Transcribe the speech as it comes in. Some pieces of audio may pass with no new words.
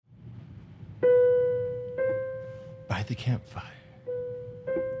by the campfire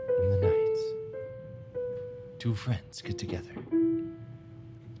in the night, two friends get together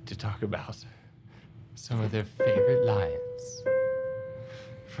to talk about some of their favorite lines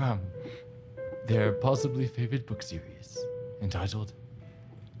from their possibly favorite book series entitled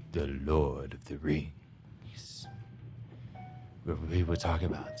The Lord of the Rings, where we will talk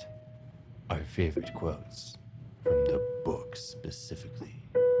about our favorite quotes from the book specifically.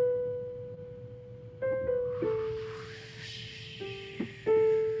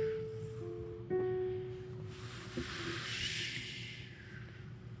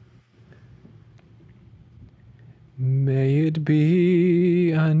 May it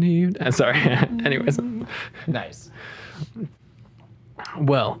be uneven. Sorry. Anyways. Nice.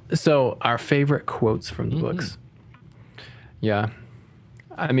 Well, so our favorite quotes from the books. Yeah.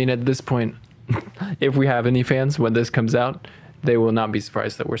 I mean, at this point, if we have any fans when this comes out, they will not be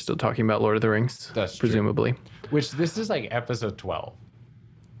surprised that we're still talking about Lord of the Rings. That's true. presumably. Which this is like episode 12.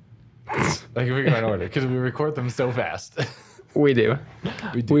 Like if we go in order, because we record them so fast. We do.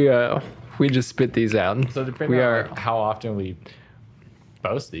 We do. We just spit these out. So depending on like, how often we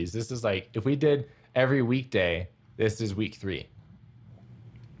post these, this is like if we did every weekday, this is week 3.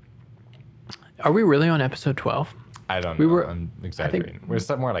 Are we really on episode 12? I don't know. I'm exaggerating. think- We're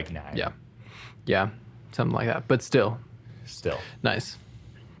somewhere like 9. Yeah. Yeah. Something like that. But still, Still. nice.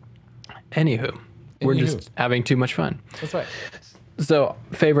 Anywho, we're just having too much fun. That's right. So,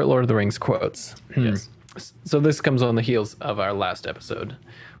 favorite Lord of the Rings quotes. Yes. So this comes on the heels of our last episode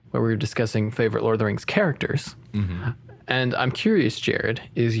where we were discussing favorite Lord of the Rings characters. And I'm curious, Jared,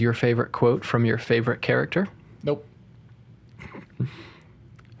 is your favorite quote from your favorite character? Nope.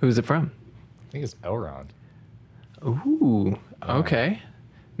 Who's it from? I think it's Elrond. Ooh, okay.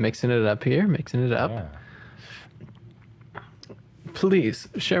 Mixing it up here, mixing it up. Yeah. Please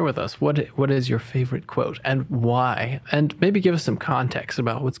share with us what is your favorite quote and why, and maybe give us some context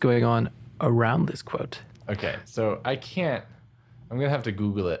about what's going on around this quote. Okay, so I'm going to have to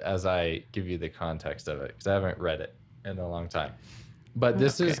Google it as I give you the context of it because I haven't read it in a long time. But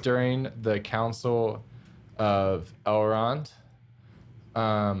this is during the Council of Elrond.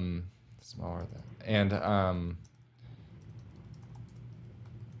 Smaller than.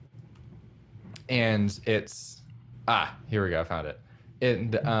 And it's here we go, I found it.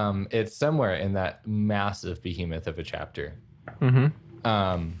 It's somewhere in that massive behemoth of a chapter.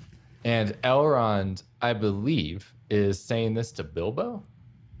 And Elrond, I believe, is saying this to Bilbo,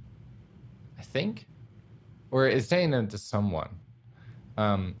 I think, or is saying it to someone.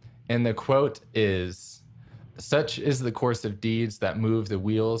 And the quote is, "Such is the course of deeds that move the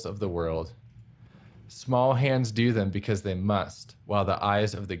wheels of the world. Small hands do them because they must, while the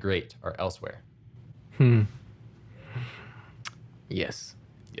eyes of the great are elsewhere." Yes.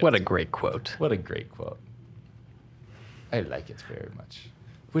 What a great quote. What a great quote. I like it very much.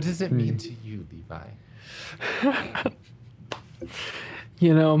 What does it mean to you, Levi?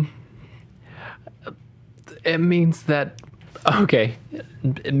 You know, it means that, okay,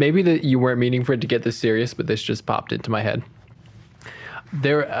 maybe that you weren't meaning for it to get this serious, but this just popped into my head.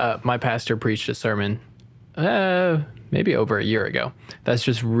 My pastor preached a sermon maybe over a year ago that's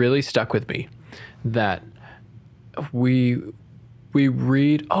just really stuck with me, that we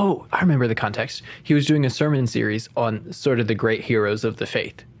read, I remember the context. He was doing a sermon series on sort of the great heroes of the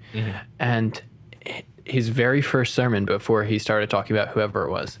faith. And his very first sermon before he started talking about whoever it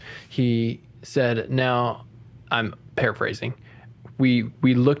was, he said, now, I'm paraphrasing, we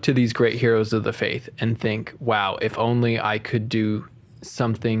look to these great heroes of the faith and think, wow, if only I could do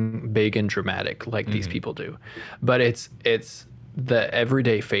something big and dramatic like these people do. But it's the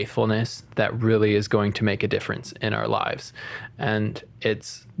everyday faithfulness that really is going to make a difference in our lives. And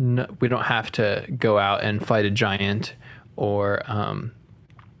we don't have to go out and fight a giant or,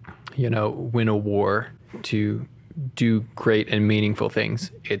 win a war to do great and meaningful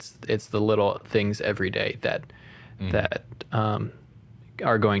things. It's the little things every day that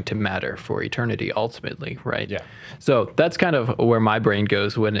are going to matter for eternity ultimately, right? Yeah. So that's kind of where my brain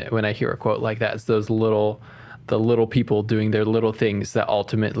goes when I hear a quote like that. It's the little people doing their little things that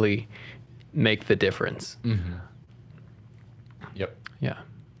ultimately make the difference. Yep. Yeah.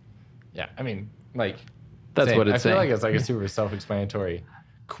 Yeah. I mean, like, that's what it's I feel saying. like it's like a super self-explanatory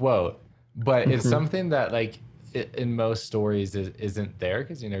quote, but it's something that like in most stories isn't there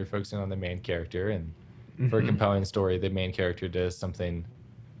because you're focusing on the main character, and for a compelling story, the main character does something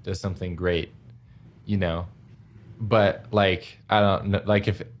great, But like, I don't know, like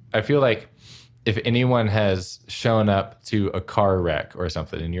I feel like if anyone has shown up to a car wreck or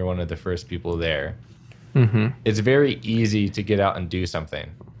something and you're one of the first people there, it's very easy to get out and do something,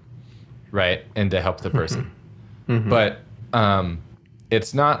 right? And to help the person. But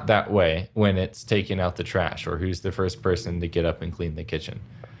it's not that way when it's taking out the trash, or who's the first person to get up and clean the kitchen,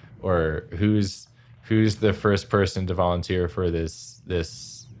 or who's the first person to volunteer for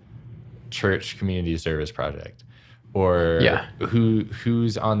this church community service project, or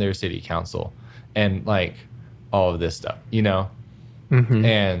who's on their city council, and like all of this stuff, you know.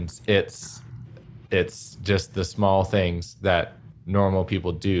 And it's just the small things that normal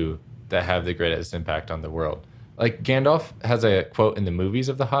people do that have the greatest impact on the world. Like Gandalf has a quote in the movies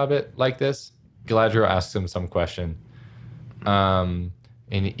of The Hobbit like this. Galadriel asks him some question. And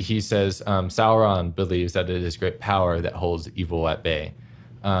he says, Sauron believes that it is great power that holds evil at bay.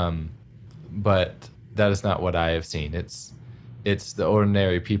 But that is not what I have seen. It's the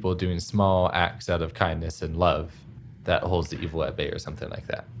ordinary people doing small acts out of kindness and love that holds the evil at bay, or something like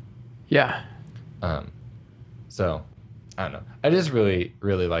that. Yeah. So I don't know. I just really,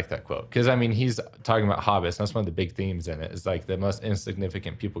 really like that quote, because I mean, he's talking about hobbits. That's one of the big themes in it. Is like the most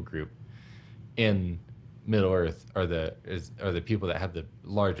insignificant people group in Middle Earth are the people that have the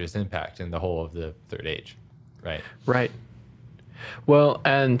largest impact in the whole of the Third Age, right? Right. Well,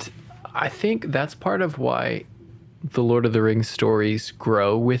 and I think that's part of why the Lord of the Rings stories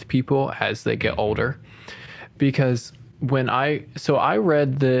grow with people as they get older, because when I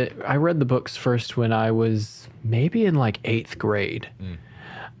read the books first when I was maybe in like 8th grade.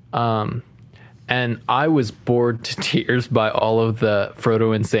 And I was bored to tears by all of the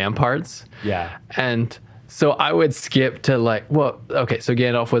Frodo and Sam parts. Yeah. And so I would skip to like, well, okay, so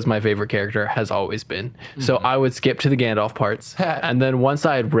Gandalf was my favorite character, has always been. So I would skip to the Gandalf parts. And then once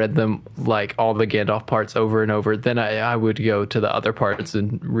I had read them, like all the Gandalf parts over and over, then I would go to the other parts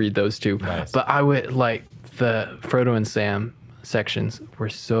and read those too. Nice. But I would like the Frodo and Sam sections were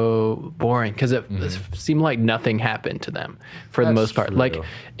so boring because it seemed like nothing happened to them for the most part. True. Like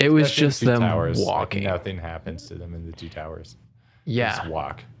it was Especially just Two them Towers, walking. Like nothing happens to them in the Two Towers. Yeah. Just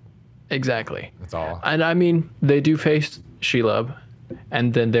walk. Exactly. That's all. And I mean, they do face Shelob,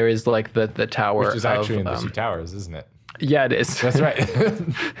 and then there is like the tower, Which is actually in the Two Towers, isn't it? Yeah, it is. That's right.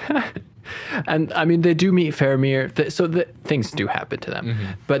 And I mean, they do meet Faramir, so things do happen to them.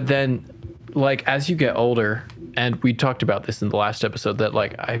 But then, like as you get older, and we talked about this in the last episode, that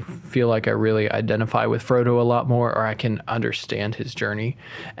like I feel like I really identify with Frodo a lot more, or I can understand his journey,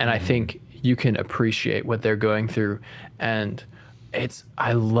 and I think you can appreciate what they're going through. And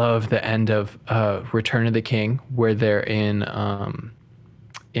I love the end of Return of the King, where they're in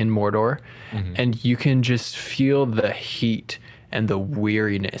Mordor, and you can just feel the heat and the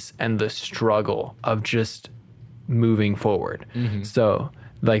weariness and the struggle of just moving forward. So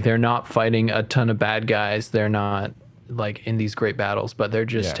like they're not fighting a ton of bad guys, they're not like in these great battles, but they're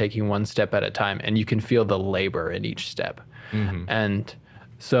just taking one step at a time, and you can feel the labor in each step. And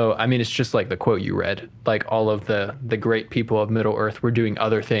so, I mean, it's just like the quote you read, like all of the great people of Middle Earth were doing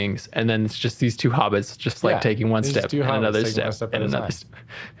other things. And then it's just these two hobbits just like taking one step and another step and another step.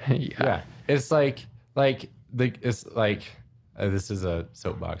 Yeah. It's like this is a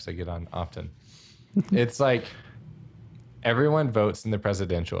soapbox I get on often. It's like everyone votes in the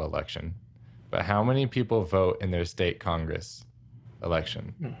presidential election, but how many people vote in their state Congress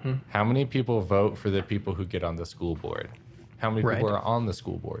election? How many people vote for the people who get on the school board? How many people are on the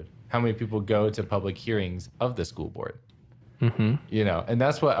school board? How many people go to public hearings of the school board? You know, and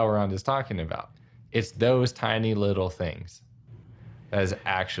that's what Elrond is talking about. It's those tiny little things that is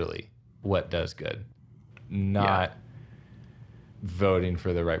actually what does good, not voting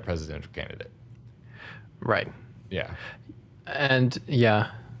for the right presidential candidate. Right. Yeah. And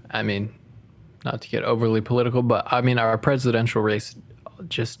yeah, I mean, not to get overly political, but I mean, our presidential race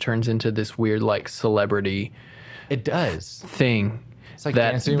just turns into this weird like celebrity It does. thing. It's like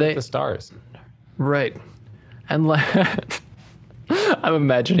Dancing with the Stars. Right. And like, I'm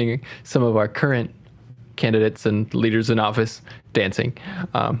imagining some of our current candidates and leaders in office dancing,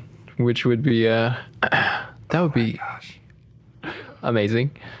 which would be, that would be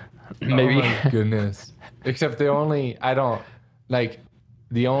amazing. Maybe. Oh my goodness. Except that'd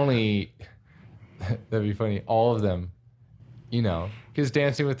be funny, all of them, you know, because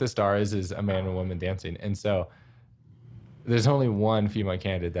Dancing with the Stars is a man and woman dancing. And so there's only one female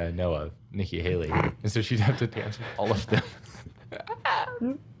candidate that I know of, Nikki Haley. And so she'd have to dance with all of them.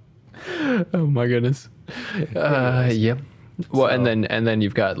 Oh my goodness. Yep. Well, so, and then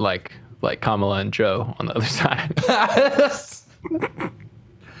you've got like Kamala and Joe on the other side.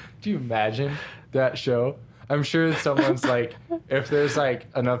 Do you imagine that show? I'm sure someone's like, if there's like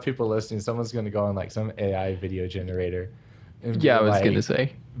enough people listening, someone's going to go on like some AI video generator. And I was going to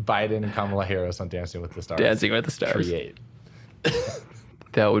say Biden and Kamala Harris on Dancing with the Stars. Dancing with the Stars. Create.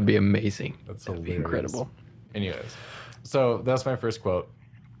 That would be amazing. That's That'd be incredible. Anyways, so that's my first quote.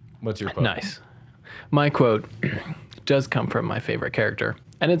 What's your quote? Nice. My quote does come from my favorite character.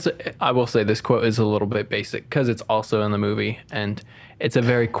 And I will say this quote is a little bit basic because it's also in the movie and it's a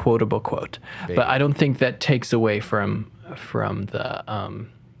very quotable quote. Baby. But I don't think that takes away from the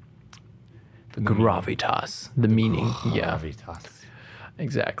gravitas, the meaning. Yeah, Gravitas.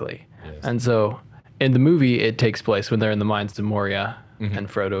 exactly. Yes. And so in the movie, it takes place when they're in the mines of Moria, and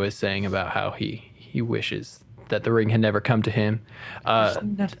Frodo is saying about how he wishes that the ring had never come to him.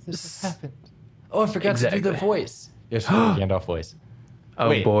 None of this has happened. Oh, I forgot to do the Exactly. voice. Yes, the Gandalf voice. Oh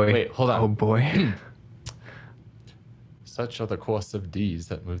Wait, boy! wait, hold on. Oh boy! Such are the course of deeds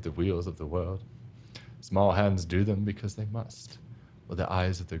that move the wheels of the world. Small hands do them because they must, while the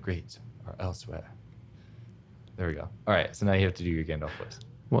eyes of the great are elsewhere. There we go. All right, so now you have to do your Gandalf voice.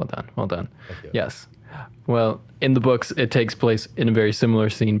 Well done. Well done. Thank you. Yes. Well, in the books, it takes place in a very similar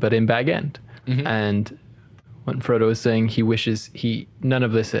scene, but in Bag End. And when Frodo is saying he wishes none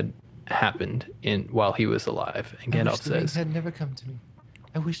of this had happened while he was alive, and I wish Gandalf the ring says, had never come to me.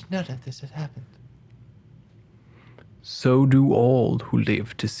 I wish none of this had happened. "So do all who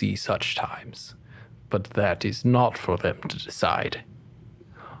live to see such times, but that is not for them to decide.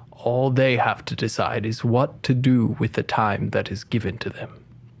 All they have to decide is what to do with the time that is given to them."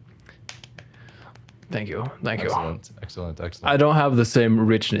 Thank you. Thank you. Excellent, excellent, I excellent. don't have the same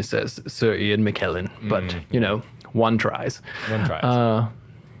richness as Sir Ian McKellen, but one tries. One tries.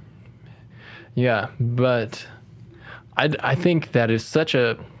 Yeah, but I think that is such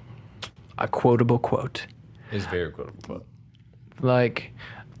a quotable quote. It's very quotable quote. Like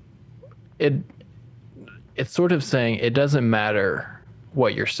it's sort of saying it doesn't matter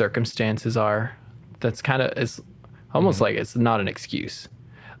what your circumstances are. That's kind of, it's almost like it's not an excuse.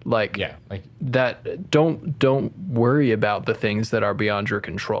 Like Yeah, like that don't worry about the things that are beyond your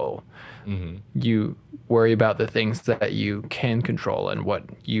control. You worry about the things that you can control and what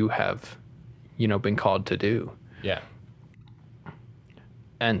you have been called to do. yeah,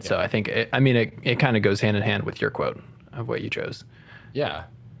 And so I think it kind of goes hand in hand with your quote of what you chose. yeah.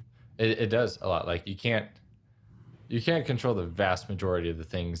 It does a lot. Like you can't control the vast majority of the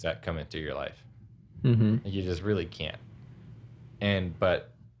things that come into your life. Like, you just really can't. But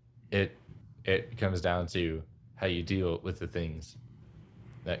it comes down to how you deal with the things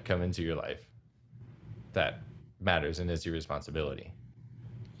that come into your life that matters and is your responsibility.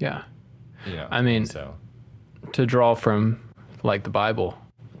 Yeah. I mean, so To draw from like the Bible,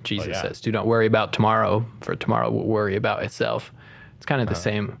 Jesus yeah. says, "Do not worry about tomorrow, for tomorrow will worry about itself." It's kind of the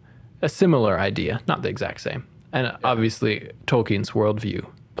same, a similar idea, not the exact same. And obviously Tolkien's worldview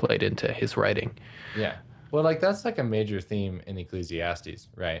played into his writing. yeah. Well, like that's like a major theme in Ecclesiastes,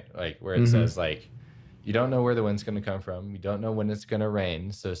 right? Like where it says like, you don't know where the wind's going to come from. You don't know when it's going to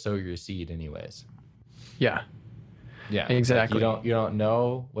rain. So sow your seed anyways. Yeah. Yeah, Exactly. Like you don't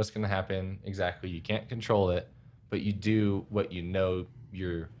know what's going to happen exactly. You can't control it, but you do what you know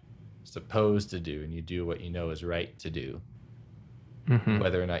you're supposed to do, and you do what you know is right to do,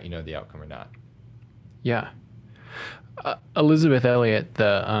 whether or not you know the outcome or not. Yeah. Elizabeth Elliot,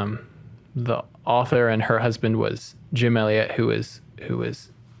 the author, and her husband was Jim Elliot, who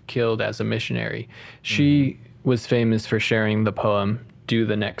was killed as a missionary. She was famous for sharing the poem "Do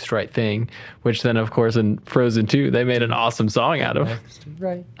the Next Right Thing," which then, of course, in Frozen 2, they made an awesome song out of. Next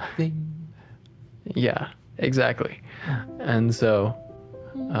right thing. Yeah, exactly. And so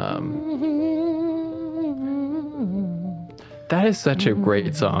that is such a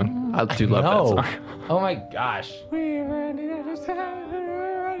great song. I do love that song. Oh my gosh.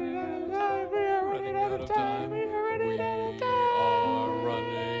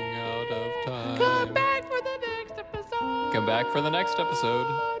 Come back for the next episode.